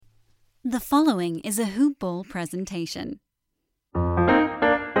The following is a Hoop Ball presentation. Hoop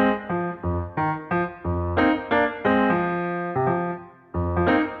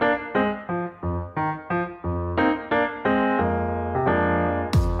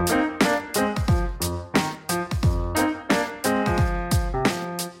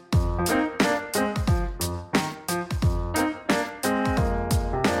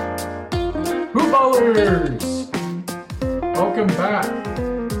Ballers! Welcome back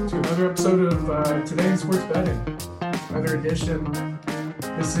to another episode of Today's Sports Betting. Another edition.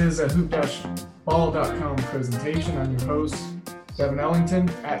 This is a hoop-ball.com presentation. I'm your host, Devin Ellington,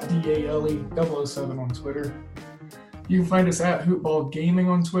 at DALE007 on Twitter. You can find us at Hoopball Gaming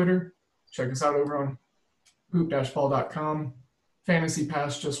on Twitter. Check us out over on hoop-ball.com. Fantasy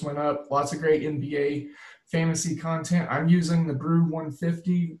Pass just went up. Lots of great NBA fantasy content. I'm using the Brew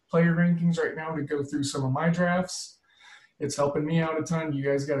 150 player rankings right now to go through some of my drafts. It's helping me out a ton. You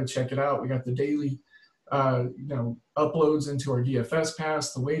guys got to check it out. We got the daily, uploads into our DFS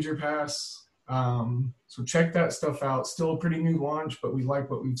pass, the wager pass. So check that stuff out. Still a pretty new launch, but we like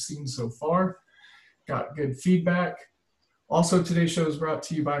what we've seen so far. Got good feedback. Also, today's show is brought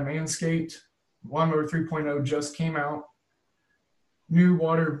to you by Manscaped. Lawnmower 3.0 just came out. New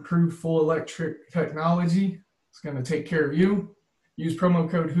waterproof full electric technology. It's going to take care of you. Use promo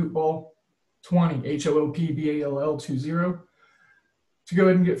code HOOPBALL20, HOOPBALL20, to go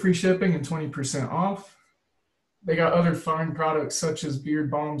ahead and get free shipping and 20% off. They got other fine products such as beard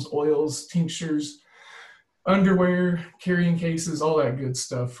balms, oils, tinctures, underwear, carrying cases, all that good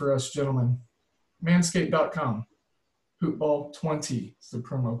stuff for us gentlemen. Manscaped.com. HOOPBALL20 is the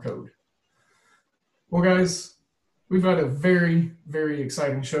promo code. Well, guys, we've got a very, very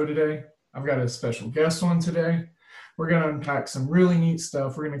exciting show today. I've got a special guest on today. We're going to unpack some really neat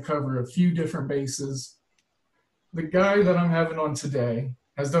stuff. We're going to cover a few different bases. The guy that I'm having on today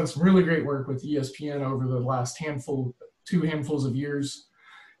has done some really great work with ESPN over the last two handfuls of years.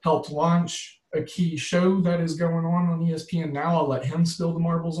 Helped launch a key show that is going on ESPN now. I'll let him spill the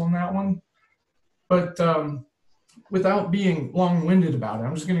marbles on that one. But without being long-winded about it,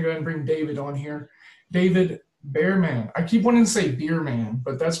 I'm just going to go ahead and bring David on here. David Bearman. I keep wanting to say Beer Man,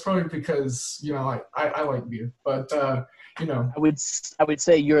 but that's probably because, I like beer. But, I would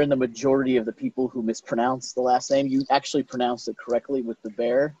say you're in the majority of the people who mispronounce the last name. You actually pronounced it correctly with the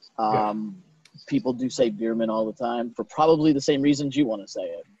bear. People do say Beerman all the time for probably the same reasons you want to say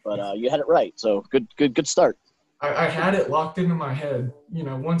it. But you had it right. So good start. I had it locked into my head.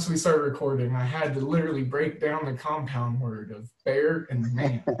 Once we started recording, I had to literally break down the compound word of bear and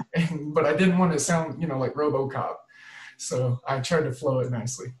man. But I didn't want to sound, like RoboCop. So I tried to flow it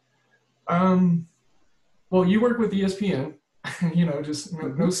nicely. Well, you work with ESPN, just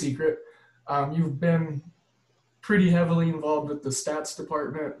no secret. You've been pretty heavily involved with the stats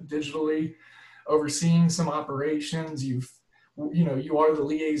department digitally, overseeing some operations. You are the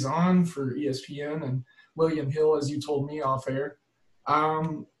liaison for ESPN and William Hill, as you told me off air.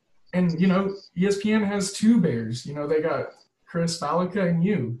 And ESPN has two bears. They got Chris Fallica and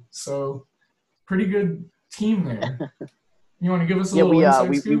you. So pretty good team there. You want to give us a little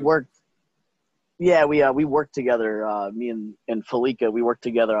insight scoop? We worked together. Me and Fallica, we worked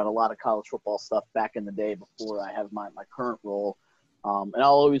together on a lot of college football stuff back in the day before I have my current role. And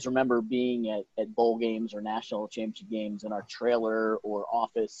I'll always remember being at bowl games or national championship games in our trailer or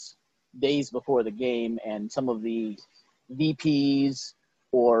office days before the game, and some of the VPs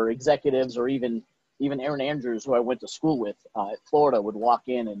or executives or even Aaron Andrews, who I went to school with at Florida, would walk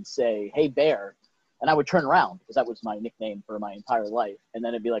in and say, "Hey, Bear." And I would turn around because that was my nickname for my entire life. And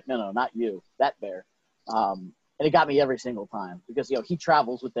then it'd be like, no, not you, that Bear. And it got me every single time because, he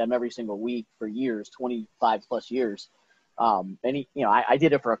travels with them every single week for years, 25 plus years. And I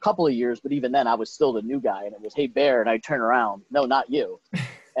did it for a couple of years, but even then I was still the new guy, and it was, "Hey, Bear." And I'd turn around, "No, not you."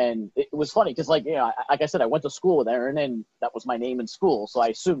 And it was funny because, like I said, I went to school with Erin, and that was my name in school. So I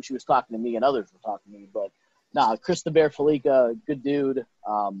assumed she was talking to me and others were talking to me. But Chris the Bear Fallica, good dude,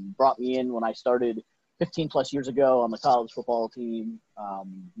 brought me in when I started 15 plus years ago on the college football team.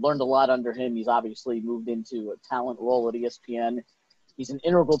 Learned a lot under him. He's obviously moved into a talent role at ESPN. He's an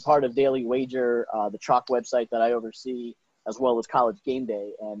integral part of Daily Wager, the Chalk website that I oversee, as well as College Game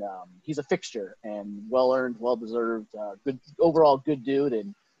Day. And he's a fixture and well-earned, well-deserved, overall good dude,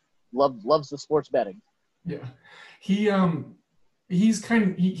 and loves the sports betting. Yeah. He's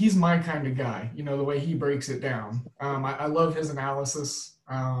my kind of guy, the way he breaks it down. I love his analysis.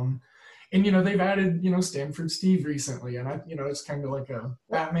 And, they've added, Stanford Steve recently, and it's kind of like a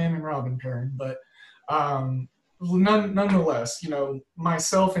Batman and Robin pairing, but nonetheless,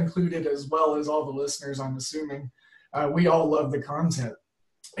 myself included, as well as all the listeners, I'm assuming, we all love the content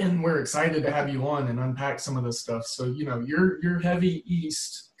and we're excited to have you on and unpack some of this stuff. So, you're heavy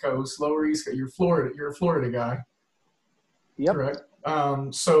East Coast, lower East Coast. You're a Florida guy. Yep. Correct.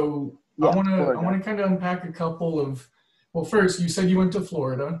 So Yeah, I want Florida. to kind of unpack a couple of. Well, first, you said you went to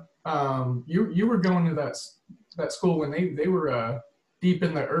Florida. You were going to that school when they were deep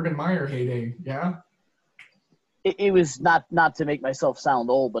in the Urban Meyer heyday. Yeah. It was not to make myself sound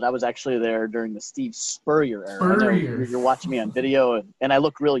old, but I was actually there during the Steve Spurrier era. I know Spurrier. you're watching me on video, and I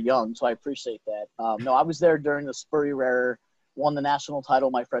look real young, so I appreciate that. No, I was there during the Spurrier era, won the national title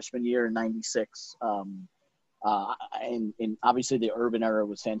my freshman year in '96. And obviously the Urban era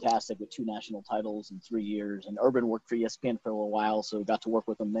was fantastic with 2 national titles in 3 years. And Urban worked for ESPN for a little while, so got to work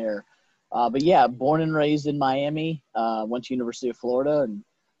with him there. But yeah, born and raised in Miami, went to University of Florida and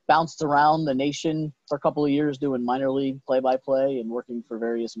bounced around the nation for a couple of years doing minor league play-by-play and working for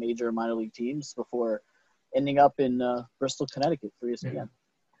various major minor league teams before ending up in Bristol, Connecticut for ESPN. Yeah.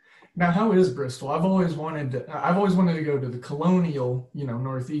 Now, how is Bristol? I've always wanted to go to the colonial,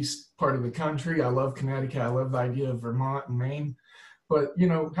 northeast part of the country. I love Connecticut. I love the idea of Vermont and Maine. But,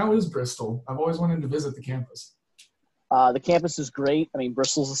 how is Bristol? I've always wanted to visit the campus. The campus is great. I mean,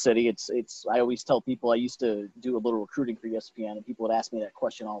 Bristol's a city. It's. I always tell people I used to do a little recruiting for ESPN, and people would ask me that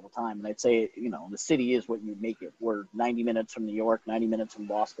question all the time. And I'd say, the city is what you make it. We're 90 minutes from New York, 90 minutes from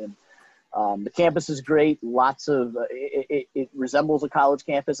Boston. The campus is great. Lots of it resembles a college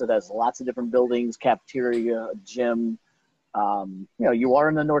campus. It has lots of different buildings, cafeteria, a gym. You are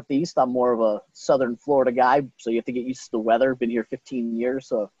in the Northeast. I'm more of a Southern Florida guy, so you have to get used to the weather. Been here 15 years,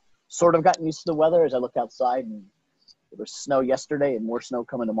 so sort of gotten used to the weather as I look outside. And there was snow yesterday and more snow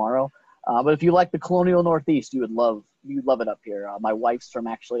coming tomorrow. But if you like the colonial Northeast, you'd love it up here. My wife's from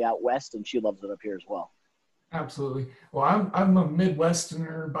actually out west, and she loves it up here as well. Absolutely. Well, I'm a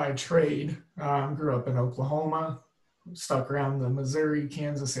Midwesterner by trade. Grew up in Oklahoma, stuck around the Missouri,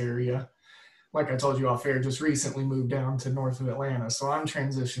 Kansas area. Like I told you off air, just recently moved down to north of Atlanta, so I'm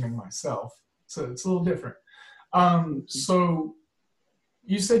transitioning myself. So it's a little different. So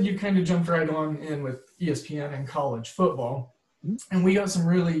you said you kind of jumped right on in with ESPN and college football, and we got some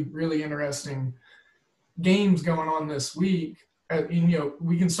really, really interesting games going on this week.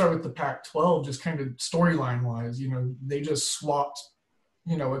 We can start with the Pac-12, just kind of storyline wise. They just swapped,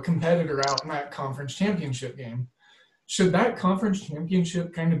 a competitor out in that conference championship game. Should that conference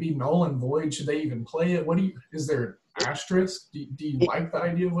championship kind of be null and void? Should they even play it? Is there an asterisk? Do you like the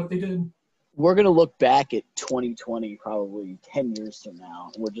idea of what they did? We're going to look back at 2020 probably 10 years from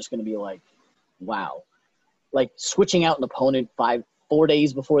now, and we're just going to be like, wow. Like switching out an opponent 4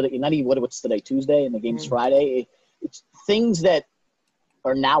 days before what's today, Tuesday, and the game's Friday. It's things that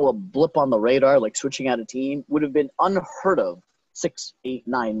are now a blip on the radar, like switching out a team, would have been unheard of 6, 8,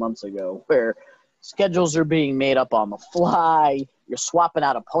 9 months ago, where schedules are being made up on the fly. You're swapping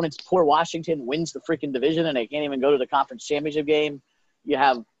out opponents. Poor Washington wins the freaking division, and they can't even go to the conference championship game. You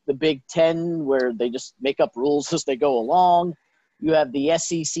have the Big Ten, where they just make up rules as they go along. You have the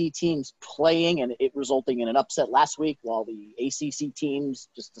SEC teams playing, and it resulting in an upset last week, while the ACC teams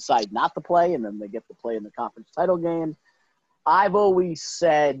just decide not to play, and then they get to play in the conference title game. I've always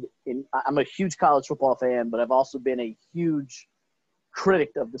said, I'm a huge college football fan, but I've also been a huge critic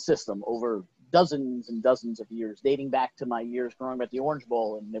of the system over dozens and dozens of years, dating back to my years growing up at the Orange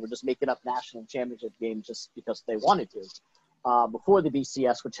Bowl, and they were just making up national championship games just because they wanted to. Before the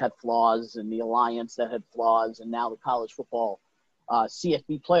BCS, which had flaws, and the Alliance that had flaws, and now the college football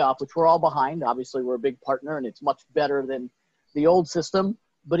CFB playoff, which we're all behind. Obviously, we're a big partner, and it's much better than the old system.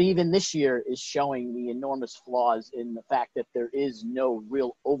 But even this year is showing the enormous flaws in the fact that there is no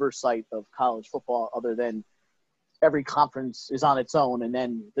real oversight of college football other than every conference is on its own, and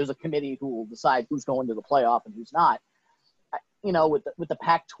then there's a committee who will decide who's going to the playoff and who's not. With the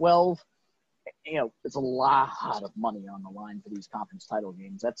Pac-12, it's a lot of money on the line for these conference title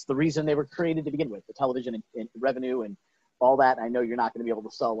games. That's the reason they were created to begin with, the television and revenue and all that. I know you're not going to be able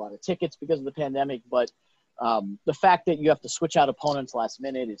to sell a lot of tickets because of the pandemic, but the fact that you have to switch out opponents last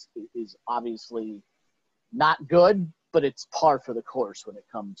minute is obviously not good, but it's par for the course when it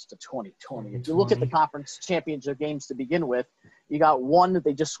comes to 2020. If you look at the conference championship games to begin with, you got one that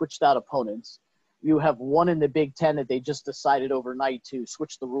they just switched out opponents. You have one in the Big Ten that they just decided overnight to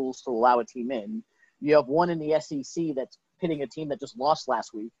switch the rules to allow a team in. You have one in the SEC that's pitting a team that just lost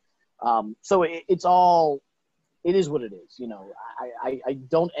last week. So it is what it is. I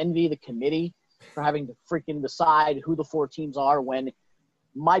don't envy the committee for having to freaking decide who the 4 teams are, when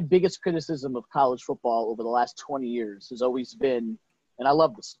my biggest criticism of college football over the last 20 years has always been, and I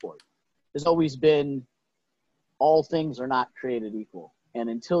love the sport, has always been all things are not created equal. And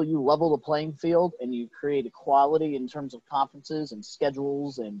until you level the playing field and you create equality in terms of conferences and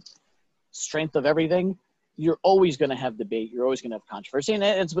schedules and strength of everything, you're always going to have debate. You're always going to have controversy. And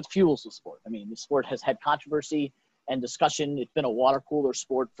it's what fuels the sport. I mean, the sport has had controversy and discussion. It's been a water cooler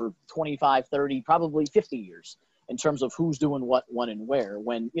sport for 25, 30, probably 50 years in terms of who's doing what, when, and where.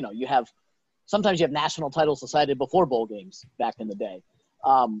 When, sometimes you have national titles decided before bowl games back in the day.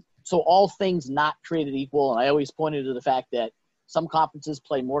 So all things not created equal. And I always pointed to the fact that some conferences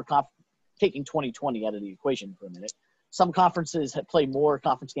play more taking 2020 out of the equation for a minute. Some conferences play more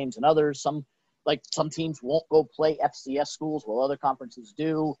conference games than others. Some teams won't go play FCS schools while other conferences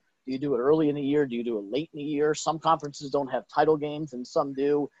do. Do you do it early in the year? Do you do it late in the year? Some conferences don't have title games and some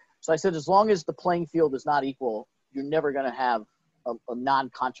do. So I said, as long as the playing field is not equal, you're never going to have a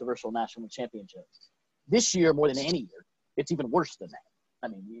non-controversial national championship. This year, more than any year, it's even worse than that. I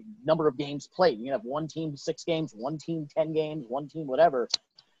mean, the number of games played. You have one team 6 games, one team 10 games, one team whatever.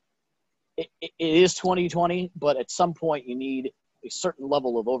 It is 2020, but at some point you need a certain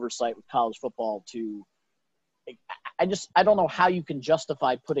level of oversight with college football to – I don't know how you can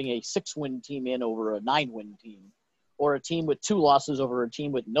justify putting a 6-win team in over a 9-win team or a team with 2 losses over a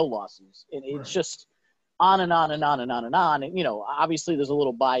team with no losses. And it's just on and on and on and on and on. And, obviously there's a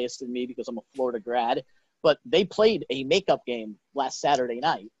little bias in me because I'm a Florida grad. But they played a makeup game last Saturday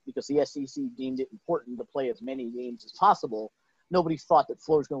night because the SEC deemed it important to play as many games as possible. Nobody thought that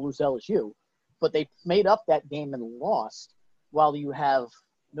Florida's going to lose to LSU. But they made up that game and lost while you have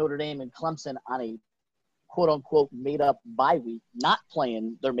Notre Dame and Clemson on a quote-unquote made-up bye week, not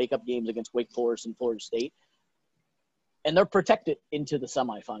playing their makeup games against Wake Forest and Florida State. And they're protected into the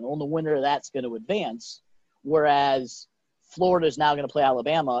semifinal. And the winner of that's going to advance, whereas Florida is now going to play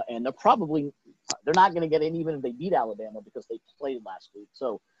Alabama, and they're not going to get in even if they beat Alabama because they played last week.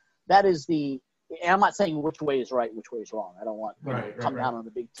 So that is and I'm not saying which way is right, which way is wrong. I don't want to come down on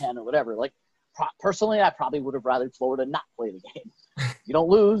the Big Ten or whatever. Like, personally, I probably would have rather Florida not play the game. You don't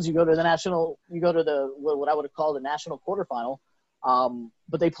lose. You go to what I would have called the national quarterfinal.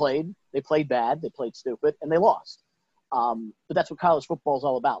 But they played bad. They played stupid, and they lost. But that's what college football is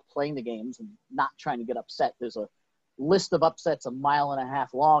all about, playing the games and not trying to get upset. There's a list of upsets 1.5 miles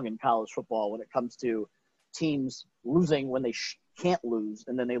long in college football when it comes to teams losing when they can't lose,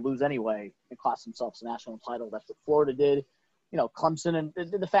 and then they lose anyway and cost themselves a national title. That's what Florida did. Clemson, and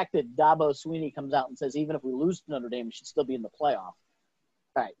the fact that Dabo Swinney comes out and says, even if we lose to Notre Dame, we should still be in the playoff.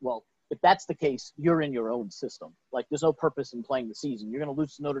 All right, well, if that's the case, you're in your own system. Like, there's no purpose in playing the season. You're going to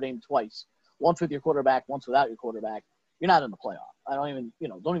lose to Notre Dame twice, once with your quarterback, once without your quarterback. You're not in the playoff. I don't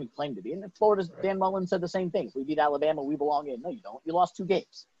even claim to be. And Florida's Dan Mullen said the same thing. If we beat Alabama, we belong in. No, you don't. You lost 2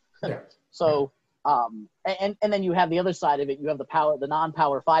 games. Yeah. So, and then you have the other side of it. You have the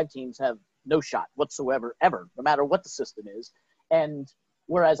non-Power 5 teams have no shot whatsoever, ever, no matter what the system is. And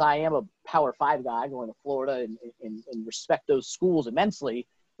whereas I am a Power 5 guy going to Florida and respect those schools immensely,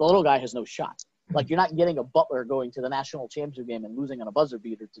 the little guy has no shot. Like, you're not getting a Butler going to the national championship game and losing on a buzzer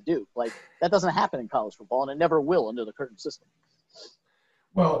beater to Duke. Like, that doesn't happen in college football, and it never will under the current system.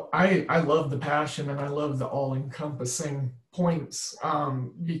 Well, I love the passion and I love the all-encompassing points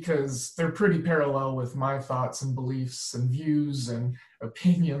because they're pretty parallel with my thoughts and beliefs and views and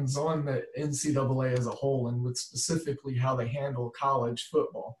opinions on the NCAA as a whole and with specifically how they handle college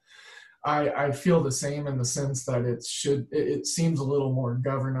football. I feel the same in the sense that it seems a little more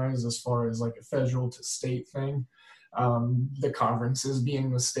governized as far as like a federal to state thing, the conferences being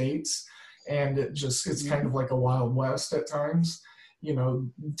the states, and it's kind of like a Wild West at times.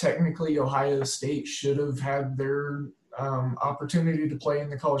 Technically Ohio State should have had their opportunity to play in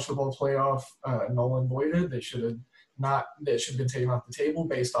the college football playoff null and voided. They should have been taken off the table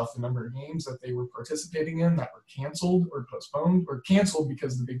based off the number of games that they were participating in that were canceled or postponed, or canceled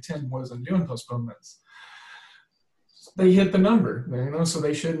because the Big Ten wasn't doing postponements. They hit the number, so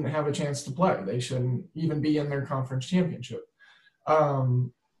they shouldn't have a chance to play. They shouldn't even be in their conference championship.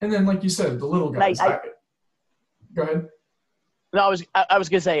 And then, like you said, the little guys. Go ahead. No, I was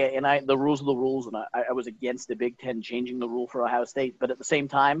gonna say, and the rules are the rules, and I was against the Big Ten changing the rule for Ohio State, but at the same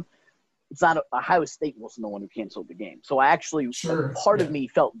time, it's not Ohio State wasn't the one who canceled the game. So I actually, part of me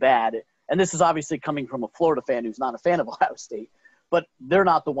felt bad, and this is obviously coming from a Florida fan who's not a fan of Ohio State, but they're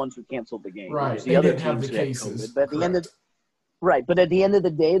not the ones who canceled the game. Right, the other teams who had COVID. But at the end of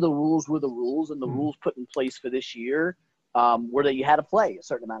the day, the rules were the rules, and the rules put in place for this year were that you had to play a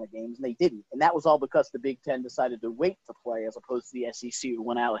certain amount of games, and they didn't. And that was all because the Big Ten decided to wait to play as opposed to the SEC who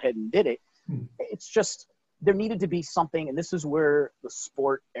went out ahead and did it. It's just there needed to be something, and this is where the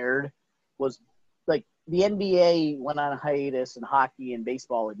sport erred, was like the NBA went on hiatus in hockey and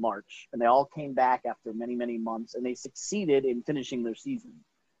baseball in March, and they all came back after many, many months, and they succeeded in finishing their season.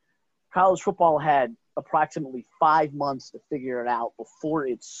 College football had approximately 5 months to figure it out before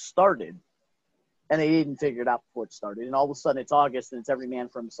it started, and they didn't figure it out before it started. And all of a sudden, it's August, and it's every man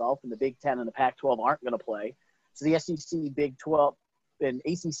for himself, and the Big Ten and the Pac-12 aren't going to play. So the SEC, Big 12, and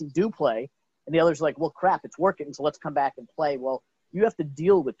ACC do play, and the others are like, well, crap, it's working, so let's come back and play. Well, you have to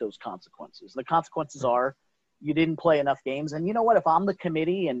deal with those consequences. The consequences are you didn't play enough games. And you know what? If I'm the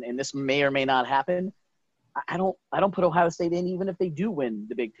committee, and this may or may not happen, I don't put Ohio State in even if they do win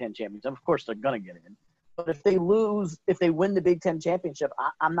the Big Ten championship. Of course, they're going to get in. But if they win the Big Ten championship,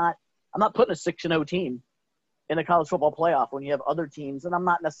 I'm not putting a 6-0 team in the college football playoff when you have other teams. And I'm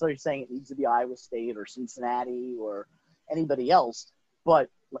not necessarily saying it needs to be Iowa State or Cincinnati or anybody else, but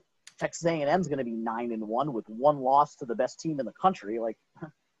Texas A&M is going to be 9-1 with one loss to the best team in the country. Like,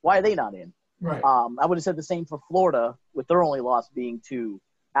 why are they not in? Right. I would have said the same for Florida, with their only loss being to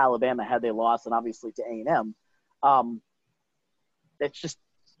Alabama had they lost, and obviously to A&M. It's just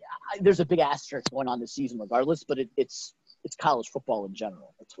there's a big asterisk going on this season regardless, but it's college football in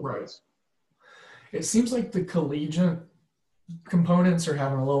general. That's what it is. It seems like the collegiate components are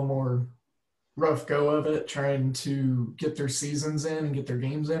having a little more rough go of it, trying to get their seasons in and get their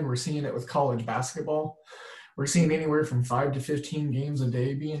games in. We're seeing it with college basketball. We're seeing anywhere from 5 to 15 games a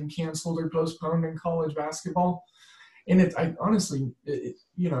day being canceled or postponed in college basketball. And honestly,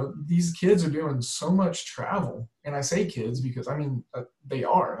 these kids are doing so much travel. And I say kids because, they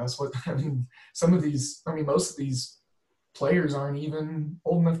are. That's what – most of these players aren't even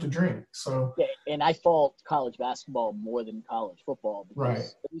old enough to drink. So yeah, and I fault college basketball more than college football because right.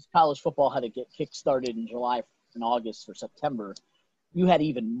 At least college football had to get kick-started in July and August or September. You had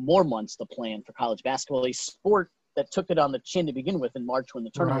even more months to plan for college basketball, a sport that took it on the chin to begin with in March when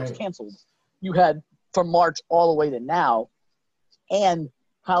the tournament was canceled. You had from March all the way to now, and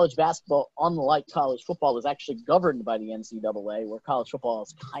college basketball, unlike college football, is actually governed by the NCAA, where college football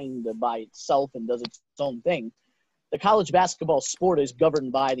is kind of by itself and does its own thing. The college basketball sport is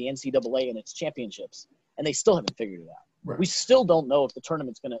governed by the NCAA and its championships, and they still haven't figured it out. Right. We still don't know if the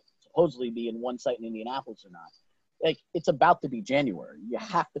tournament's going to supposedly be in one site in Indianapolis or not. Like, it's about to be January. You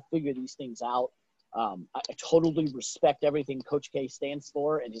have to figure these things out. I totally respect everything Coach K stands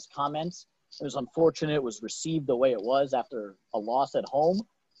for and his comments. It was unfortunate it was received the way it was after a loss at home,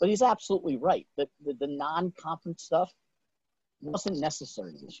 but he's absolutely right. The non-conference stuff wasn't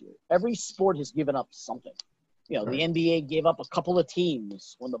necessary this year. Every sport has given up something. The NBA gave up a couple of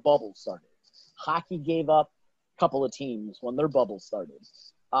teams when the bubble started. Hockey gave up a couple of teams when their bubble started.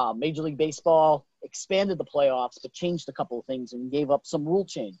 Major League Baseball expanded the playoffs but changed a couple of things and gave up some rule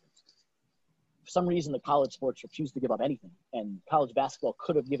changes. For some reason, the college sports refused to give up anything, and college basketball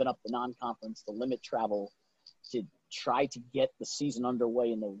could have given up the non-conference, the limit travel, to try to get the season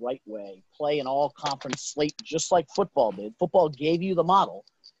underway in the right way, play an all-conference slate just like football did. Football gave you the model.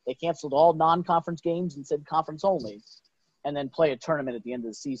 They canceled all non-conference games and said conference only, and then play a tournament at the end of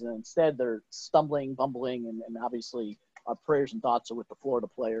the season. Instead, they're stumbling, bumbling, and obviously our prayers and thoughts are with the Florida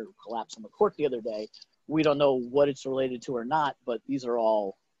player who collapsed on the court the other day. We don't know what it's related to or not, but these are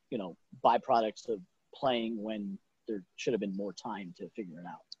all, byproducts of playing when there should have been more time to figure it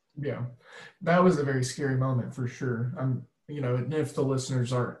out. Yeah, that was a very scary moment for sure. And if the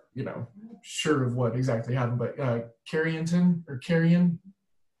listeners aren't, sure of what exactly happened, but Kerryon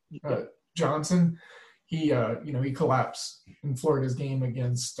Johnson, he collapsed in Florida's game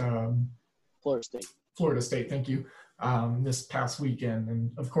against Florida State, thank you, this past weekend.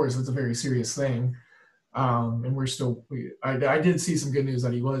 And of course, it's a very serious thing. And I did see some good news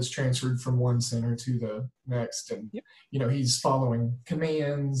that he was transferred from one center to the next. And, he's following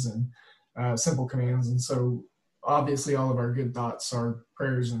commands and simple commands. And so obviously all of our good thoughts, our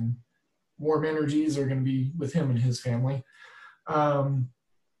prayers and warm energies are going to be with him and his family.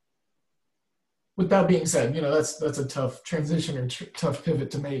 With that being said, that's a tough transition or tough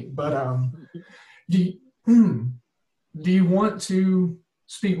pivot to make. But do you want to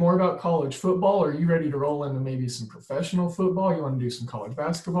speak more about college football, or are you ready to roll into maybe some professional football? You want to do some college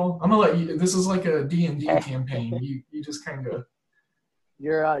basketball? I'm gonna let you. This is like a D&D campaign. You just kind of.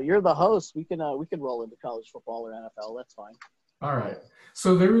 You're the host. We can roll into college football or NFL. That's fine. All right.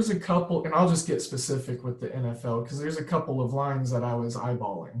 So there was a couple, and I'll just get specific with the NFL because there's a couple of lines that I was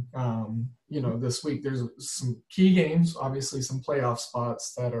eyeballing. This week there's some key games, obviously some playoff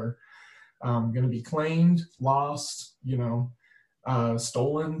spots that are going to be claimed, lost,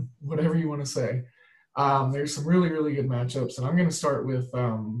 stolen, whatever you want to say. There's some really, really good matchups, and I'm going to start with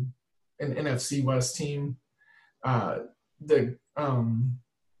an NFC West team. The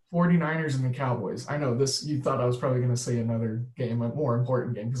 49ers and the Cowboys. I know this, you thought I was probably going to say another game, a more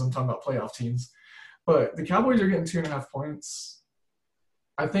important game, because I'm talking about playoff teams. But the Cowboys are getting 2.5 points.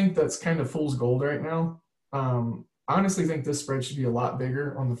 I think that's kind of fool's gold right now. I honestly think this spread should be a lot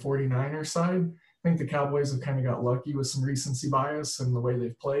bigger on the 49ers side. I think the Cowboys have kind of got lucky with some recency bias and the way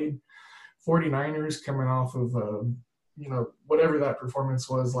they've played. 49ers coming off of, whatever that performance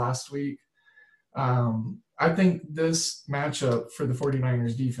was last week. I think this matchup for the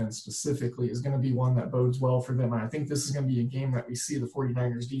 49ers defense specifically is going to be one that bodes well for them. And I think this is going to be a game that we see the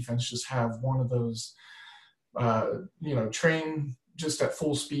 49ers defense just have one of those, train just at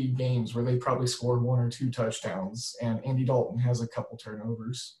full speed games where they probably scored 1 or 2 touchdowns and Andy Dalton has a couple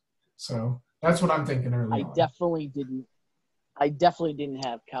turnovers. So that's what I'm thinking early on. I definitely didn't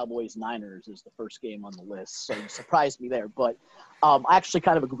have Cowboys-Niners as the first game on the list, so you surprised me there. But I actually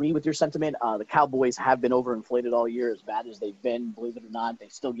kind of agree with your sentiment. The Cowboys have been overinflated all year, as bad as they've been. Believe it or not, they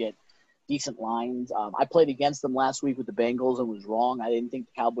still get decent lines. I played against them last week with the Bengals and was wrong. I didn't think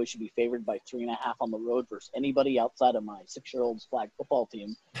the Cowboys should be favored by 3.5 on the road versus anybody outside of my 6-year-old's flag football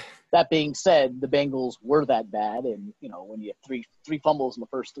team. That being said, the Bengals were that bad, and when you have three fumbles in the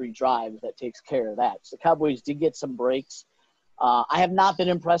first 3 drives, that takes care of that. So the Cowboys did get some breaks. I have not been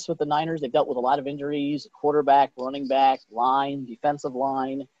impressed with the Niners. They've dealt with a lot of injuries, quarterback, running back, line, defensive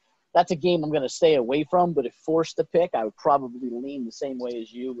line. That's a game I'm going to stay away from, but if forced to pick, I would probably lean the same way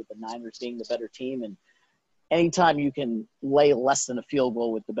as you, with the Niners being the better team. And anytime you can lay less than a field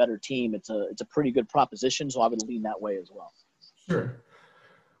goal with the better team, it's a pretty good proposition, so I would lean that way as well. Sure.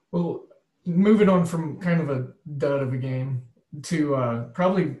 Well, moving on from kind of a dud of a game to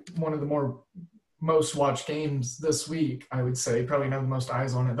probably one of the most watched games this week, I would say, probably have the most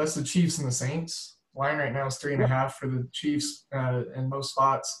eyes on it. That's the Chiefs and the Saints. Line right now is 3.5 for the Chiefs in most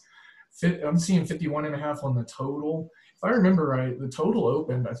spots. I'm seeing 51.5 on the total. If I remember right, the total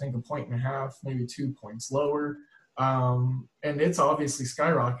opened, I think, 1.5, maybe 2 points lower. And it's obviously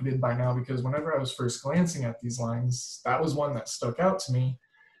skyrocketed by now, because whenever I was first glancing at these lines, that was one that stuck out to me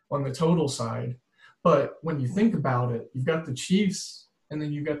on the total side. But when you think about it, you've got the Chiefs and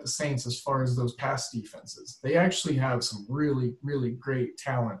then you've got the Saints as far as those pass defenses. They actually have some really, really great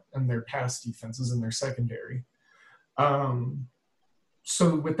talent in their pass defenses in their secondary.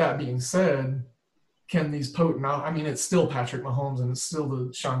 So with that being said, can these potent – it's still Patrick Mahomes and it's still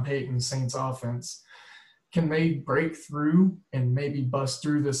the Sean Payton Saints offense. Can they break through and maybe bust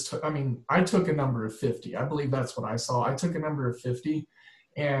through this? I took a number of 50. I believe that's what I saw. I took a number of 50,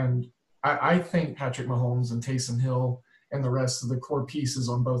 and I think Patrick Mahomes and Taysom Hill and the rest of the core pieces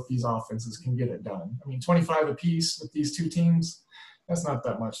on both these offenses can get it done. 25 apiece with these two teams, that's not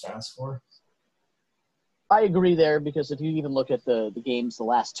that much to ask for. I agree there, because if you even look at the games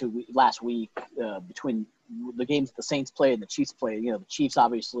last week, between the games that the Saints played and the Chiefs played, the Chiefs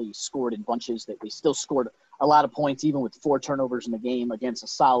obviously scored in bunches. That they still scored a lot of points, even with 4 turnovers in the game against a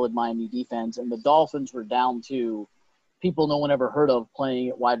solid Miami defense. And the Dolphins were down to people no one ever heard of playing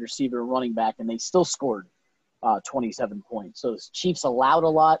at wide receiver and running back, and they still scored 27 points. So the Chiefs allowed a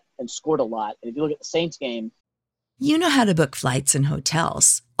lot and scored a lot. And if you look at the Saints game, You know how to book flights and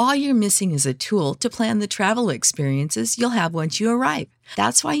hotels. All you're missing is a tool to plan the travel experiences you'll have once you arrive.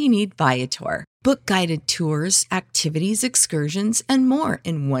 That's why you need Viator. Book guided tours, activities, excursions, and more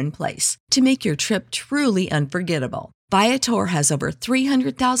in one place to make your trip truly unforgettable. Viator has over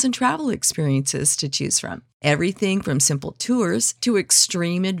 300,000 travel experiences to choose from. Everything from simple tours to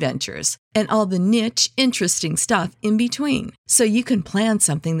extreme adventures and all the niche, interesting stuff in between. So you can plan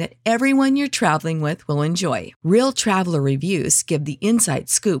something that everyone you're traveling with will enjoy. Real traveler reviews give the inside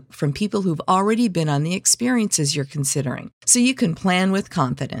scoop from people who've already been on the experiences you're considering. So you can plan with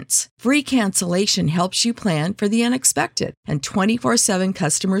confidence. Free cancellation helps you plan for the unexpected. And 24/7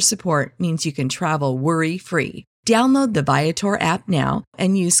 customer support means you can travel worry-free. Download the Viator app now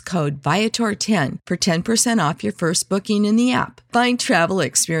and use code Viator10 for 10% off your first booking in the app. Find travel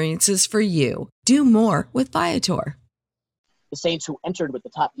experiences for you. Do more with Viator. the Saints, who entered with the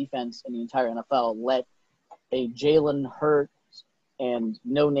top defense in the entire NFL, let a Jalen Hurts and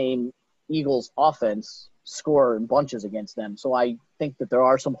no-name Eagles offense score in bunches against them. So I think that there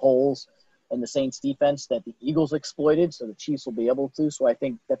are some holes in the Saints defense that the Eagles exploited, so the Chiefs will be able to. So I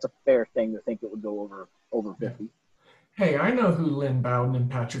think that's a fair thing to think it would go over 50. Hey, I know who Lynn Bowden and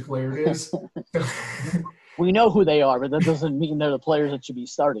Patrick Laird is. We know who they are, but that doesn't mean they're the players that should be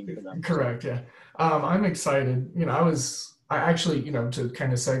starting for them. Correct, yeah. I'm excited. I actually, to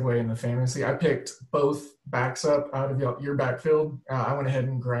kind of segue into fantasy, I picked both backs up out of your backfield. I went ahead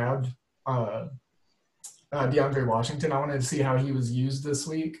and grabbed DeAndre Washington. I wanted to see how he was used this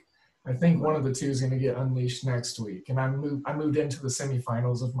week. I think one of the two is going to get unleashed next week. And I moved into the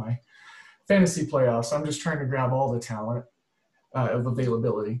semifinals of my fantasy playoffs. I'm just trying to grab all the talent of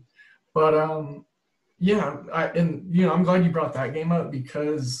availability. But yeah, I'm glad you brought that game up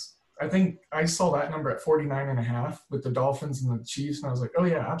because I think I saw that number at 49.5 with the Dolphins and the Chiefs, and I was like, oh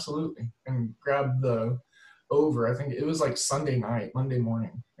yeah, absolutely, and grabbed the over. I think it was like Sunday night, Monday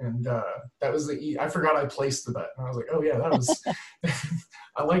morning, and that was I forgot I placed the bet, and I was like, oh yeah, that was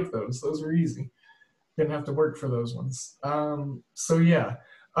I like those. Those were easy. Didn't have to work for those ones. So yeah,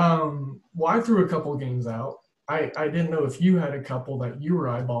 well, I threw a couple games out. I didn't know if you had a couple that you were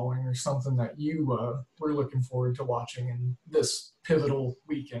eyeballing or something that you were looking forward to watching in this pivotal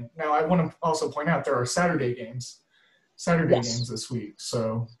weekend. Now, I want to also point out there are Saturday games this week,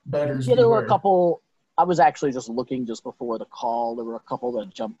 so bettors Yeah, there were beware. a couple. I was actually just looking just before the call. There were a couple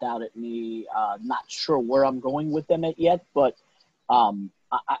that jumped out at me. Not sure where I'm going with them yet, but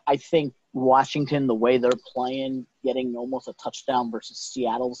I think Washington, the way they're playing, getting almost a touchdown versus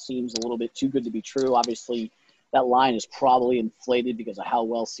Seattle seems a little bit too good to be true. Obviously, that line is probably inflated because of how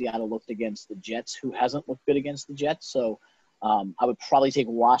well Seattle looked against the Jets, who hasn't looked good against the Jets. So I would probably take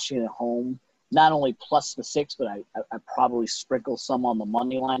Washington at home, not only plus the 6, but I'd probably sprinkle some on the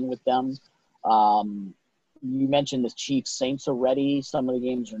money line with them. You mentioned the Chiefs Saints already. Some of the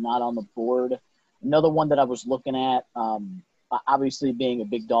games are not on the board. Another one that I was looking at, obviously being a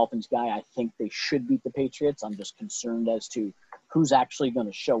big Dolphins guy, I think they should beat the Patriots. I'm just concerned as to who's actually going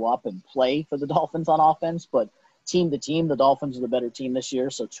to show up and play for the Dolphins on offense. But team to team, the Dolphins are the better team this year,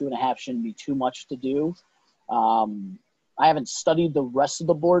 so 2.5 shouldn't be too much to do. I haven't studied the rest of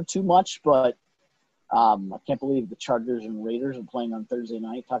the board too much, but I can't believe the Chargers and Raiders are playing on Thursday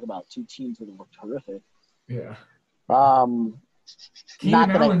night. Talk about two teams that have looked horrific. Yeah. Not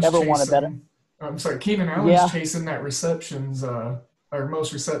that I ever want to bet it. I'm sorry, Keenan Allen's chasing that receptions, or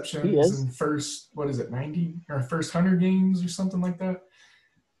most receptions in first, 90 or first 100 games or something like that.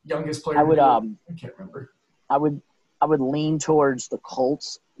 Youngest player. I can't remember. I would lean towards the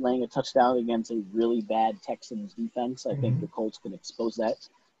Colts laying a touchdown against a really bad Texans defense. I think the Colts can expose that.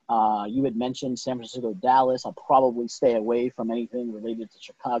 You had mentioned San Francisco, Dallas. I'll probably stay away from anything related to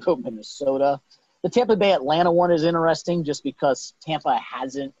Chicago, Minnesota. The Tampa Bay Atlanta one is interesting just because Tampa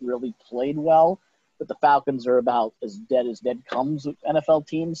hasn't really played well, but the Falcons are about as dead comes with NFL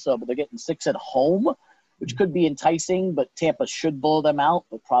teams. So, but they're getting 6 at home, which could be enticing, but Tampa should blow them out,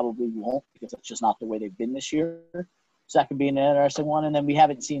 but probably won't because that's just not the way they've been this year. So that could be an interesting one. And then we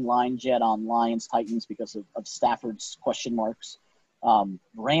haven't seen lines yet on Lions-Titans because of Stafford's question marks.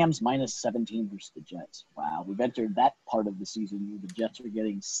 Rams minus 17 versus the Jets. Wow, we've entered that part of the season where the Jets are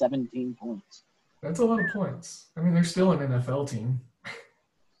getting 17 points. That's a lot of points. I mean, they're still an NFL team.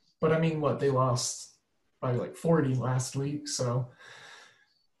 But I mean, they lost by like 40 last week, so.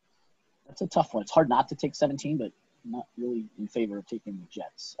 That's a tough one. It's hard not to take 17, but I'm not really in favor of taking the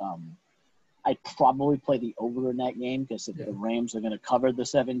Jets. I'd probably play the over in that game because if the Rams are going to cover the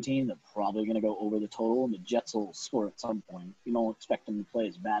 17, they're probably going to go over the total, and the Jets will score at some point. You don't expect them to play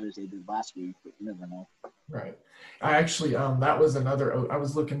as bad as they did last week, but you never know. Right. I actually, that was another – I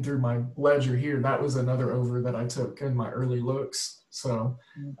was looking through my ledger here. That was another over that I took in my early looks. So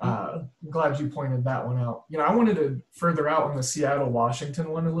I'm glad you pointed that one out. I wanted to further out on the Seattle-Washington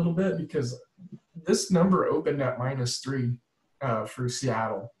one a little bit because this number opened at -3 for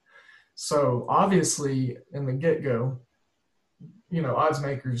Seattle. So obviously in the get-go, odds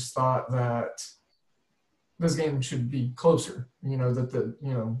makers thought that this game should be closer, that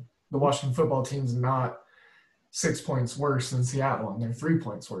the Washington football team's not 6 points worse than Seattle and they're 3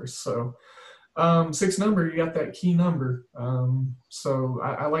 points worse. So 6 number, you got that key number. So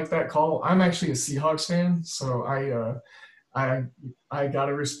I like that call. I'm actually a Seahawks fan, so I got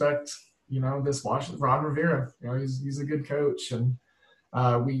to respect, this Ron Rivera. He's a good coach, and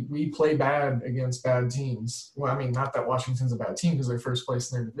we play bad against bad teams. Well, I mean, not that Washington's a bad team because they're first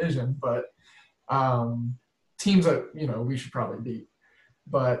place in their division, but teams that, we should probably beat.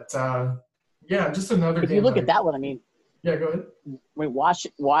 But, just another game. If you look at that one, I mean. Yeah, go ahead. I mean,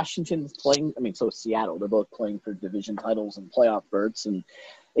 Washington's playing. I mean, so is Seattle. They're both playing for division titles and playoff berths. And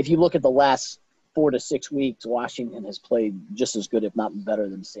if you look at the last 4 to 6 weeks, Washington has played just as good, if not better,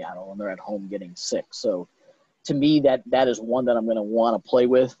 than Seattle, and they're at home getting 6. So to me, that is one that I'm going to want to play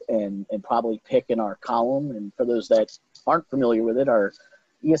with and probably pick in our column. And for those that aren't familiar with it, our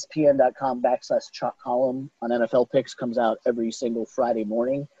ESPN.com/chalk column on NFL picks comes out every single Friday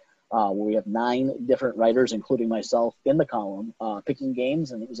morning. Where we have 9 different writers, including myself, in the column, picking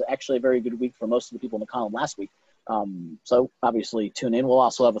games. And it was actually a very good week for most of the people in the column last week. So obviously tune in. We'll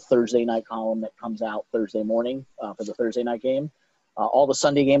also have a Thursday night column that comes out Thursday morning for the Thursday night game. All the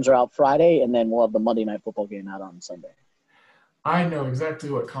Sunday games are out Friday, and then we'll have the Monday Night Football game out on Sunday. I know exactly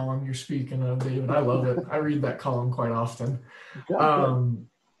what column you're speaking of, David. I love it. I read that column quite often. Good.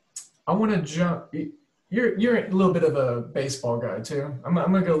 I want to jump. You're a little bit of a baseball guy too. I'm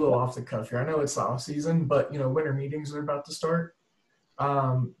gonna go a little off the cuff here. I know it's the off season, but winter meetings are about to start.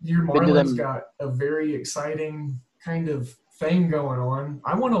 Your Marlins got a very exciting kind of thing going on.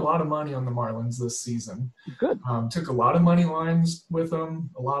 I won a lot of money on the Marlins this season. Good. Took a lot of money lines with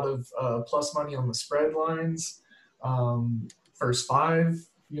them. A lot of plus money on the spread lines. First five,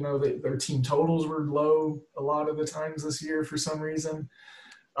 their team totals were low a lot of the times this year for some reason.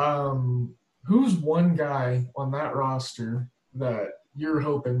 Who's one guy on that roster that you're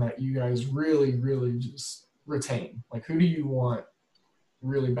hoping that you guys really, really just retain? Like, who do you want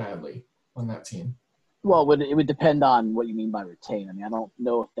really badly on that team? Well, it would depend on what you mean by retain. I mean, I don't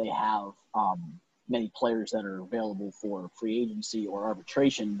know if they have many players that are available for free agency or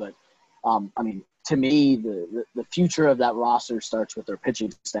arbitration, but I mean, to me, the future of that roster starts with their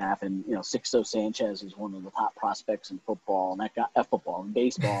pitching staff, and Sixto Sanchez is one of the top prospects in football, and that guy, football and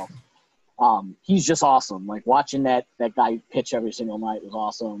baseball. He's just awesome. Like, watching that guy pitch every single night was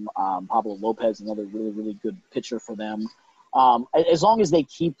awesome. Pablo Lopez, another really, really good pitcher for them. As long as they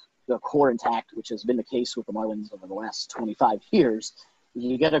keep the core intact, which has been the case with the Marlins over the last 25 years,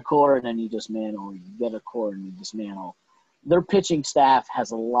 you get a core and then you dismantle. You get a core and you dismantle. Their pitching staff has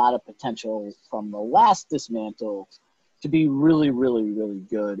a lot of potential from the last dismantle to be really, really, really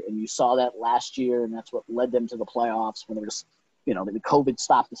good. And you saw that last year, and that's what led them to the playoffs when they were just, the COVID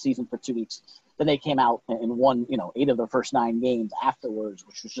stopped the season for 2 weeks. Then they came out and won, 8 of their first 9 games afterwards,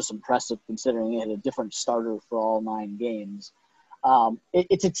 which was just impressive considering they had a different starter for all 9 games.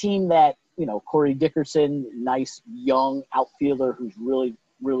 It's a team that, Corey Dickerson, nice young outfielder who's really,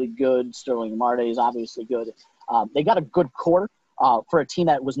 really good. Sterling Marte is obviously good. They got a good core for a team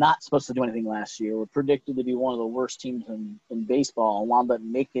that was not supposed to do anything last year. Were predicted to be one of the worst teams in baseball and wound up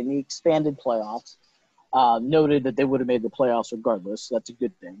making the expanded playoffs. Noted that they would have made the playoffs regardless. So that's a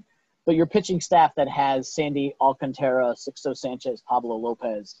good thing. But your pitching staff that has Sandy Alcantara, Sixto Sanchez, Pablo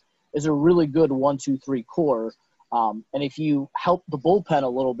Lopez is a really good 1-2-3 core. And if you help the bullpen a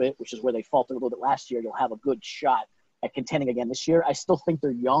little bit, which is where they faltered a little bit last year, you'll have a good shot at contending again this year. I still think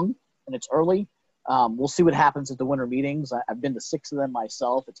they're young and it's early. We'll see what happens at the winter meetings. I've been to 6 of them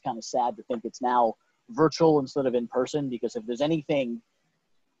myself. It's kind of sad to think it's now virtual instead of in person, because if there's anything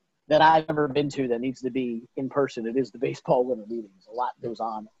that I've ever been to that needs to be in person, it is the baseball winter meetings. A lot goes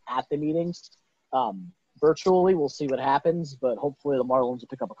on at the meetings. Virtually, we'll see what happens, but hopefully the Marlins will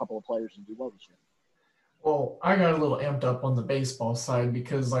pick up a couple of players and do well this year. Well, I got a little amped up on the baseball side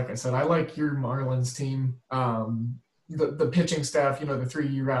because, like I said, I like your Marlins team. The pitching staff, the 3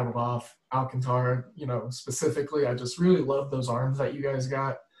 you rattled off, Alcantara, specifically, I just really love those arms that you guys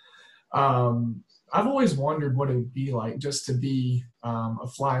got. I've always wondered what it would be like just to be a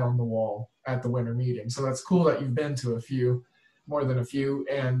fly on the wall at the winter meeting. So that's cool that you've been to a few, more than a few.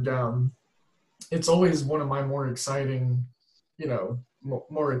 And it's always one of my more exciting,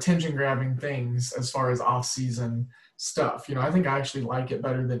 more attention-grabbing things as far as off-season stuff. I think I actually like it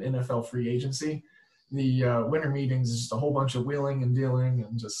better than NFL free agency. The winter meetings is just a whole bunch of wheeling and dealing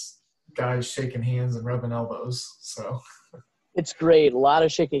and just guys shaking hands and rubbing elbows. So it's great. A lot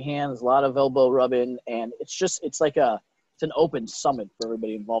of shaking hands, a lot of elbow rubbing, and it's an open summit for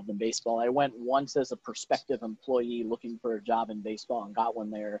everybody involved in baseball. I went once as a prospective employee looking for a job in baseball and got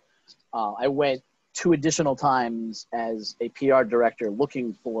one there. I went 2 additional times as a PR director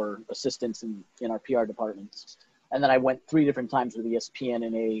looking for assistance in our PR departments. And then I went 3 different times with ESPN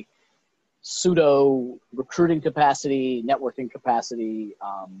in a pseudo recruiting capacity, networking capacity.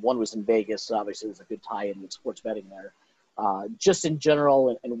 One was in Vegas, so obviously there's a good tie-in with sports betting there. Just in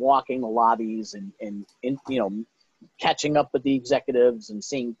general, and walking the lobbies and catching up with the executives and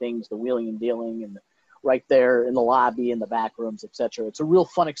seeing things, the wheeling and dealing, and right there in the lobby, in the back rooms, etc. It's a real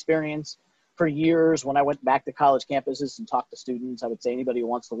fun experience. For years, when I went back to college campuses and talked to students, I would say anybody who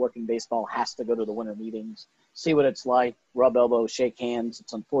wants to work in baseball has to go to the winter meetings, see what it's like, rub elbows, shake hands.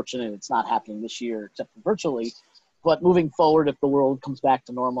 It's unfortunate it's not happening this year except for virtually. But moving forward, if the world comes back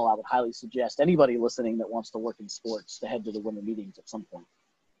to normal, I would highly suggest anybody listening that wants to work in sports to head to the winter meetings at some point.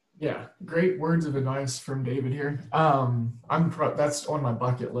 Yeah, great words of advice from David here. That's on my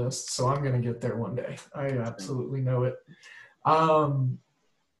bucket list, so I'm going to get there one day. I absolutely know it.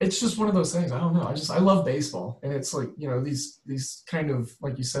 It's just one of those things. I don't know. I love baseball, and it's like, these kind of,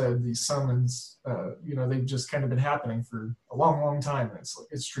 like you said, these summons, they've just kind of been happening for a long, long time.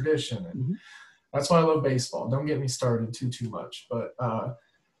 It's tradition, and that's why I love baseball. Don't get me started too much, but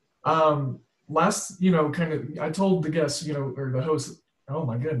I told the guests, or the host, oh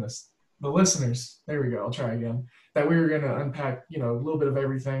my goodness, the listeners, there we go, I'll try again, that we were going to unpack, a little bit of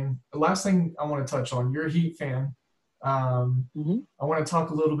everything. The last thing I want to touch on, you're a Heat fan. I want to talk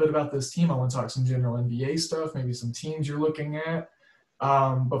a little bit about this team. I want to talk some general NBA stuff, maybe some teams you're looking at.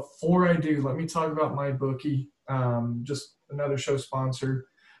 Before I do, let me talk about MyBookie, just another show sponsor,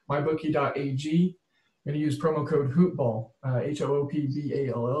 mybookie.ag. I'm going to use promo code HOOPBALL,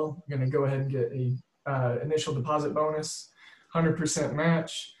 HOOPBALL. I'm going to go ahead and get a initial deposit bonus, 100%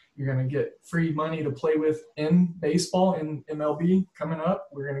 match. You're going to get free money to play with in baseball, in MLB coming up.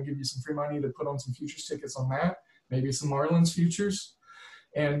 We're going to give you some free money to put on some futures tickets on that, maybe some Marlins futures.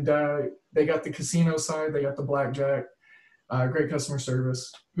 And they got the casino side. They got the blackjack. Great customer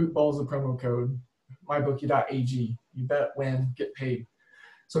service. HOOPBALL is the promo code, mybookie.ag. You bet, win, get paid.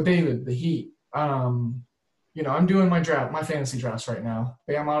 So, David, the Heat. I'm doing my fantasy drafts right now.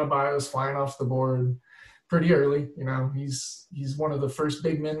 Bam Adebayo is flying off the board pretty early. He's one of the first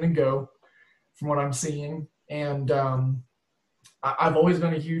big men to go from what I'm seeing. And I've always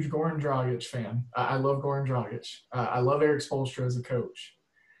been a huge Goran Dragic fan. I love Goran Dragic. I love Eric Spoelstra as a coach.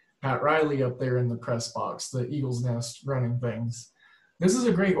 Pat Riley up there in the press box, the Eagles Nest running things. This is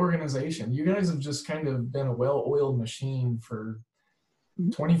a great organization. You guys have just kind of been a well-oiled machine for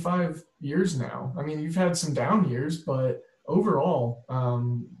 25 years now. I mean, you've had some down years, but overall,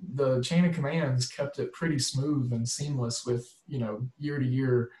 the chain of commands kept it pretty smooth and seamless with,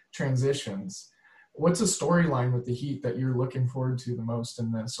 year-to-year transitions. What's a storyline with the Heat that you're looking forward to the most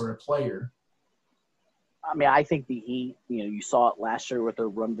in this, or a player? I mean, I think the Heat, you saw it last year with their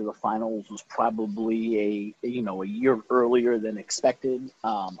run to the finals, was probably a year earlier than expected.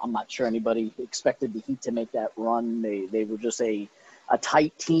 I'm not sure anybody expected the Heat to make that run. They were just a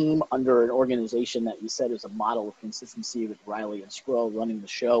tight team under an organization that you said is a model of consistency with Riley and Sproul running the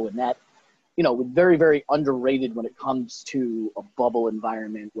show. And that, very, very underrated when it comes to a bubble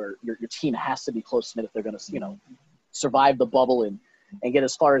environment where your team has to be close-knit if they're going to, survive the bubble and get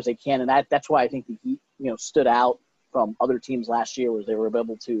as far as they can. And that's why I think the Heat, stood out from other teams last year, was they were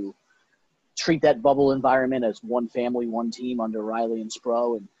able to treat that bubble environment as one family, one team under Riley and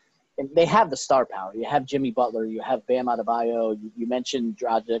Sproul. And they have the star power. You have Jimmy Butler. You have Bam Adebayo. You mentioned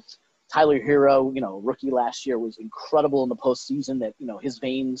Dragic. Tyler Hero, rookie last year, was incredible in the postseason. That, his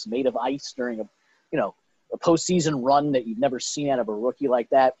veins made of ice during a postseason run that you've never seen out of a rookie like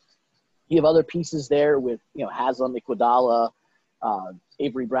that. You have other pieces there with, Haslam, Iguodala,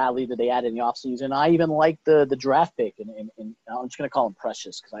 Avery Bradley that they added in the offseason. I even like the draft pick, and I'm just going to call him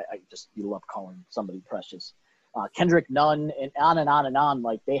Precious because you love calling somebody Precious. Kendrick Nunn, and on and on and on.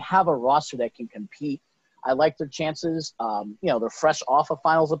 Like, they have a roster that can compete. I like their chances. They're fresh off a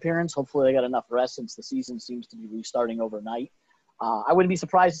finals appearance. Hopefully they got enough rest since the season seems to be restarting overnight. I wouldn't be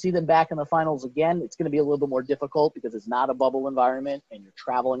surprised to see them back in the finals again. It's going to be a little bit more difficult because it's not a bubble environment and you're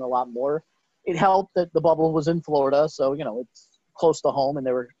traveling a lot more. It helped that the bubble was in Florida, so, it's close to home and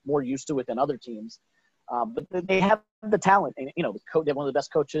they were more used to it than other teams. But they have the talent. And, they have one of the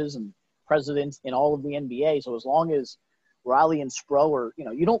best coaches and presidents in all of the NBA. So as long as Riley and Sproul are,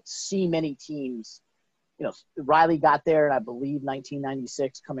 you don't see many teams, Riley got there in, I believe,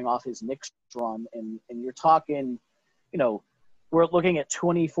 1996 coming off his Knicks run. And you're talking, we're looking at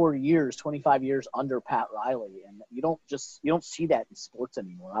 25 years under Pat Riley. And you don't see that in sports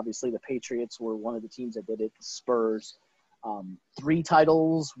anymore. Obviously the Patriots were one of the teams that did it, the Spurs, 3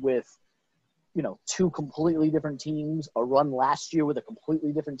 titles with, 2 completely different teams, a run last year with a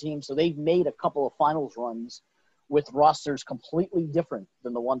completely different team. So they've made a couple of finals runs with rosters completely different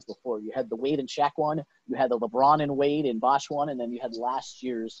than the ones before. You had the Wade and Shaq one, you had the LeBron and Wade and Bosh one, and then you had last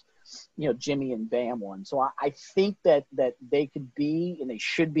year's, Jimmy and Bam one. So I think that they could be, and they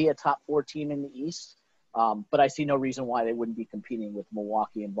should be, a top 4 team in the East. But I see no reason why they wouldn't be competing with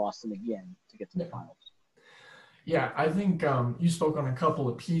Milwaukee and Boston again to get to the finals. Yeah, I think you spoke on a couple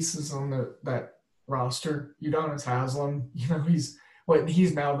of pieces on that roster. Udonis Haslem,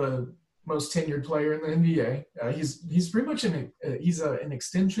 he's now the most tenured player in the NBA. He's pretty much an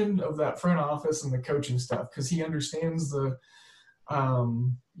extension of that front office and the coaching stuff because he understands the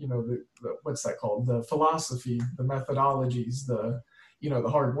what's that called? The philosophy, the methodologies, the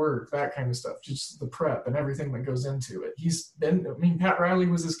hard work, that kind of stuff, just the prep and everything that goes into it. Pat Riley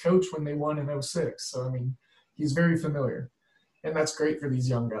was his coach when they won in 2006. So, he's very familiar, and that's great for these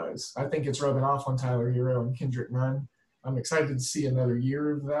young guys. I think it's rubbing off on Tyler Hero and Kendrick Nunn. I'm excited to see another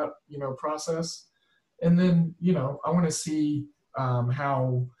year of that, process. And then, I want to see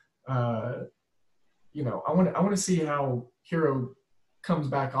how, I want to see how Hero comes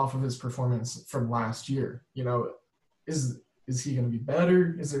back off of his performance from last year. Is Is he going to be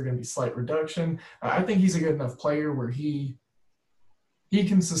better? Is there going to be slight reduction? I think he's a good enough player where he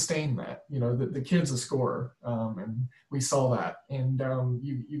can sustain that. You know, the kid's a scorer, and we saw that. And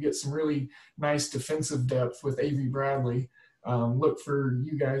you get some really nice defensive depth with A.V. Bradley. Look for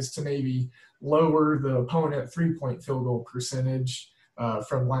you guys to maybe lower the opponent three-point field goal percentage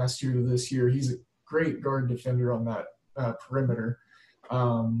from last year to this year. He's a great guard defender on that perimeter.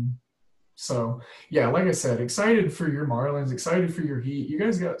 So, yeah, like I said, excited for your Marlins, excited for your Heat. You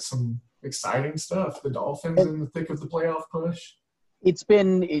guys got some exciting stuff. The Dolphins in the thick of the playoff push. It's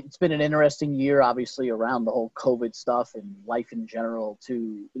been an interesting year, obviously, around the whole COVID stuff and life in general.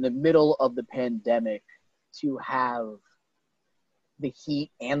 In the middle of the pandemic, to have the Heat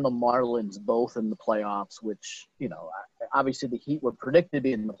and the Marlins both in the playoffs, which, you know, obviously the Heat were predicted to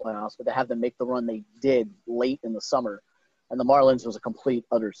be in the playoffs, but to have them make the run they did late in the summer, and the Marlins was a complete,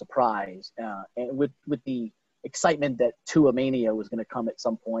 utter surprise. And with the excitement that Tua Mania was going to come at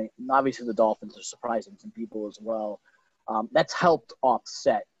some point, and obviously the Dolphins are surprising some people as well. That's helped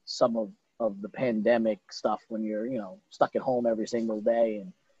offset some of the pandemic stuff when you're, you know, stuck at home every single day.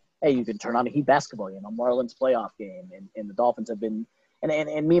 And, hey, you can turn on a Heat basketball game, a Marlins playoff game. And the Dolphins have been –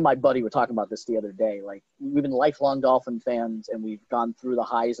 and me and my buddy were talking about this the other day. Like, we've been lifelong Dolphin fans, and we've gone through the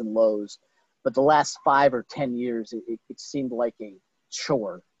highs and lows. But the last 5 or 10 years, it seemed like a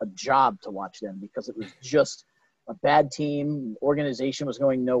chore, a job to watch them, because it was just a bad team. Organization was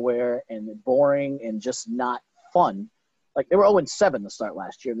going nowhere, and boring and just not fun. Like, they were 0-7 to start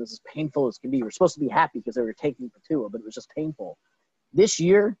last year, and this is painful as can be. We're supposed to be happy because they were taking for Tua, but it was just painful. This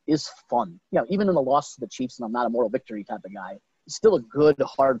year is fun. You know, even in the loss to the Chiefs, and I'm not a moral victory type of guy, it's still a good,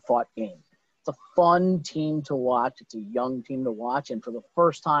 hard-fought game. It's a fun team to watch. It's a young team to watch. And for the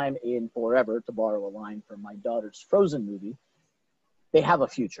first time in forever, to borrow a line from my daughter's Frozen movie, they have a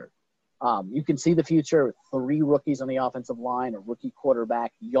future. You can see the future with 3 rookies on the offensive line, a rookie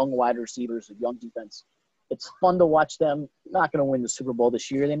quarterback, young wide receivers, a young defense. It's fun to watch them. Not going to win the Super Bowl this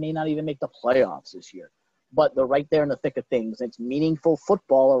year. They may not even make the playoffs this year. But they're right there in the thick of things. It's meaningful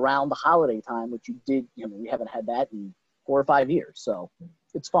football around the holiday time, which we haven't had that in 4 or 5 years. So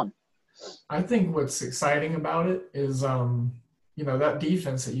it's fun. I think what's exciting about it is, that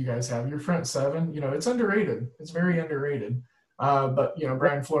defense that you guys have, your front seven, it's underrated. It's very underrated. But,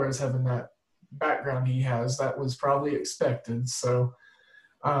 Brian Flores having that background he has, that was probably expected. So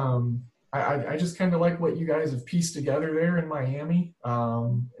I just kind of like what you guys have pieced together there in Miami,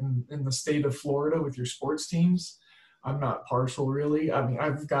 in the state of Florida with your sports teams. I'm not partial, really. I mean,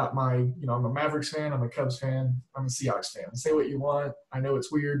 I've got I'm a Mavericks fan, I'm a Cubs fan, I'm a Seahawks fan. Say what you want. I know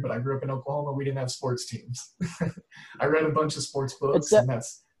it's weird, but I grew up in Oklahoma. We didn't have sports teams. I read a bunch of sports books, and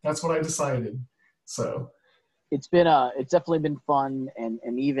that's what I decided. So it's definitely been fun,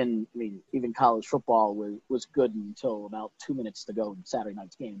 and even college football was good until about 2 minutes to go in Saturday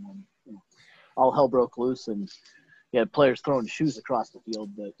night's game when all hell broke loose and you had players throwing shoes across the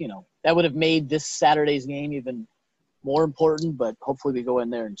field. But that would have made this Saturday's game even more important, but hopefully we go in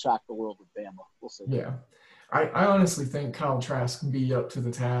there and shock the world with Bama. We'll see. Yeah. I honestly think Kyle Trask can be up to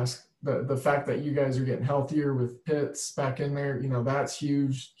the task. The fact that you guys are getting healthier with Pitts back in there, that's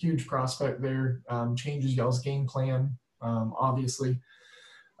huge, huge prospect there. Changes y'all's game plan, obviously.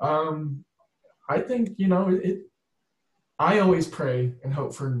 I think, I always pray and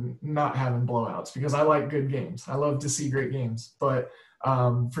hope for not having blowouts because I like good games. I love to see great games, but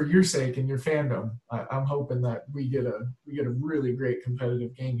for your sake and your fandom, I'm hoping that we get a really great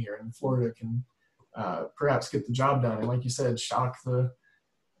competitive game here, and Florida can perhaps get the job done. And like you said, shock the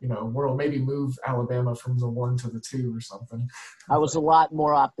world. Maybe move Alabama from the 1 to the 2 or something. I was a lot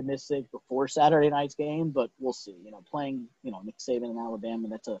more optimistic before Saturday night's game, but we'll see. Playing Nick Saban in Alabama,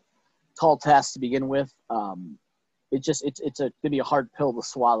 that's a tall task to begin with. It's going to be a hard pill to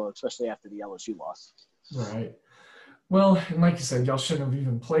swallow, especially after the LSU loss. Right. Well, and like you said, y'all shouldn't have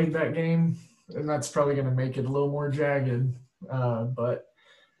even played that game, and that's probably going to make it a little more jagged. But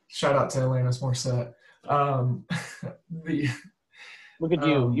shout out to Alanis Morissette. Look at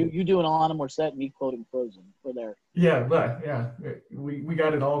you. You doing Alanis Morissette, me quoting Frozen. We're there. Yeah. We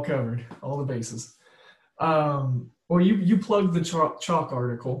got it all covered, all the bases. Well, you plugged the chalk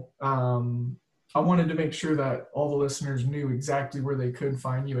article. I wanted to make sure that all the listeners knew exactly where they could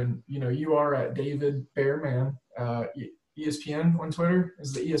find you. And, you are at David Bearman, ESPN on Twitter.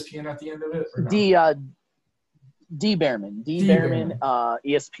 Is the ESPN at the end of it? Or no? D Bearman,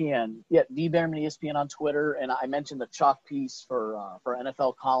 ESPN. Yeah, D Bearman, ESPN on Twitter. And I mentioned the chalk piece for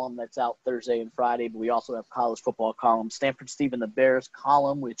NFL column that's out Thursday and Friday, but we also have college football column, Stanford Steve and the Bears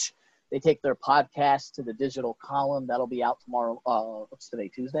column, which they take their podcast to the digital column. That'll be out tomorrow. What's today,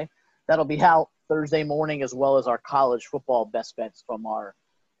 Tuesday? that'll be out Thursday morning, as well as our college football best bets from our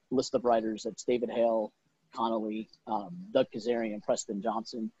list of writers. That's David Hale, Connolly, Doug Kazarian, and Preston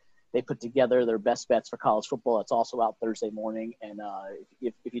Johnson. They put together their best bets for college football. It's also out Thursday morning. And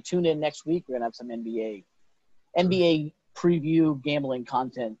if you tune in next week, we're going to have some NBA preview gambling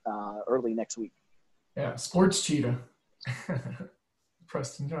content early next week. Yeah, Sports Cheetah.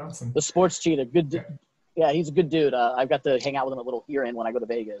 Preston Johnson. The Sports Cheetah. Good. Yeah, he's a good dude. I've got to hang out with him a little here and when I go to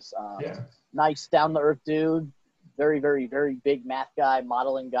Vegas. Nice, down-to-earth dude. Very, very, very big math guy,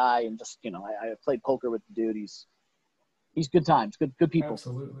 modeling guy, and just, I played poker with the dude. He's good times, good people.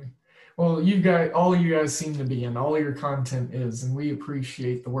 Absolutely. Well, all of you guys seem to be, and all of your content is, and we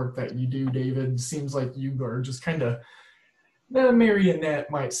appreciate the work that you do, David. Seems like you are just kind of,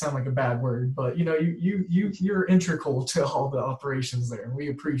 marionette might sound like a bad word, but you're integral to all the operations there, and we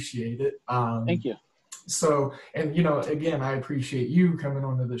appreciate it. Thank you. So, and again, I appreciate you coming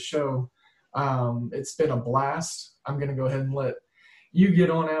onto the show. It's been a blast. I'm going to go ahead and let you get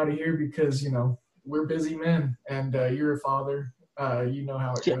on out of here because, we're busy men, and you're a father. You know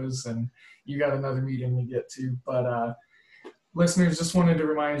how it goes, and you got another meeting to get to. But listeners, just wanted to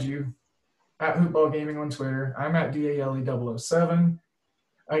remind you, at Hoopball Gaming on Twitter, I'm at DALE007.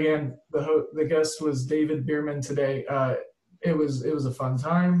 Again, the guest was David Bierman today. It was a fun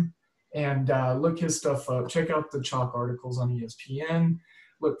time, and look his stuff up. Check out the Chalk articles on ESPN.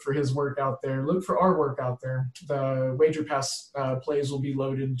 Look for his work out there. Look for our work out there. The Wager Pass plays will be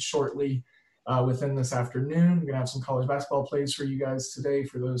loaded shortly within this afternoon. We're going to have some college basketball plays for you guys today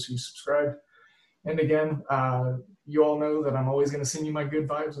for those who subscribe. And again, you all know that I'm always going to send you my good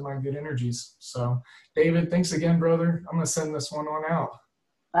vibes and my good energies. So, David, thanks again, brother. I'm going to send this one on out.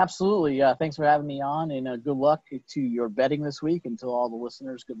 Absolutely. Thanks for having me on, and good luck to your betting this week. And to all the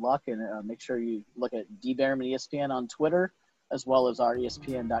listeners, good luck. And make sure you look at DBearman ESPN on Twitter, as well as our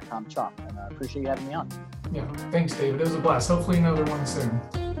ESPN.com Chalk. And I appreciate you having me on. Yeah, thanks, David. It was a blast. Hopefully another one soon.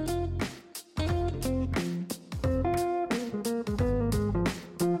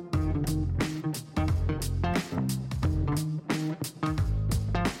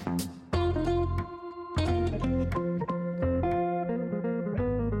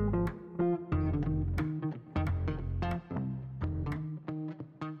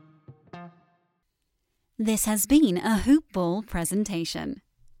 This has been a Hoop Ball presentation.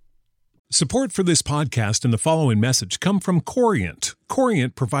 Support for this podcast and the following message come from Corient.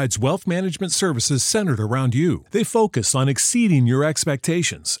 Corient provides wealth management services centered around you. They focus on exceeding your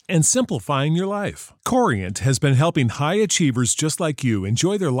expectations and simplifying your life. Corient has been helping high achievers just like you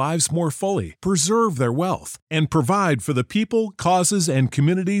enjoy their lives more fully, preserve their wealth, and provide for the people, causes, and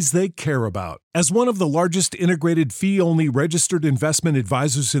communities they care about. As one of the largest integrated fee-only registered investment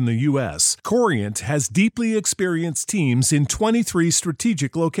advisors in the U.S., Corient has deeply experienced teams in 23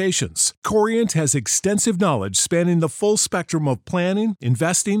 strategic locations. Corient has extensive knowledge spanning the full spectrum of planning,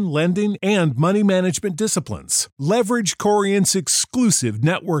 investing, lending, and money management disciplines. Leverage Corient's exclusive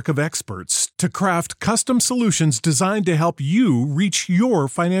network of experts to craft custom solutions designed to help you reach your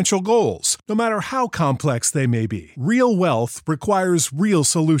financial goals, no matter how complex they may be. Real wealth requires real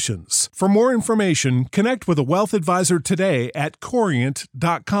solutions. For more information, connect with a wealth advisor today at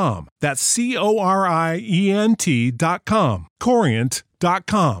Corient.com. That's Corient.com.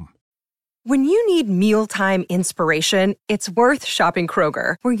 Corient.com. When you need mealtime inspiration, it's worth shopping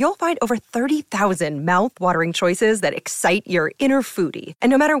Kroger, where you'll find over 30,000 mouth-watering choices that excite your inner foodie. And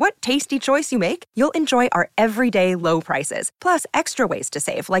no matter what tasty choice you make, you'll enjoy our everyday low prices, plus extra ways to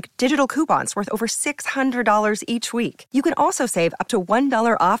save, like digital coupons worth over $600 each week. You can also save up to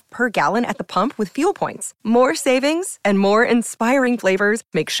 $1 off per gallon at the pump with fuel points. More savings and more inspiring flavors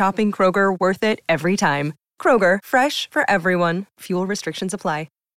make shopping Kroger worth it every time. Kroger, fresh for everyone. Fuel restrictions apply.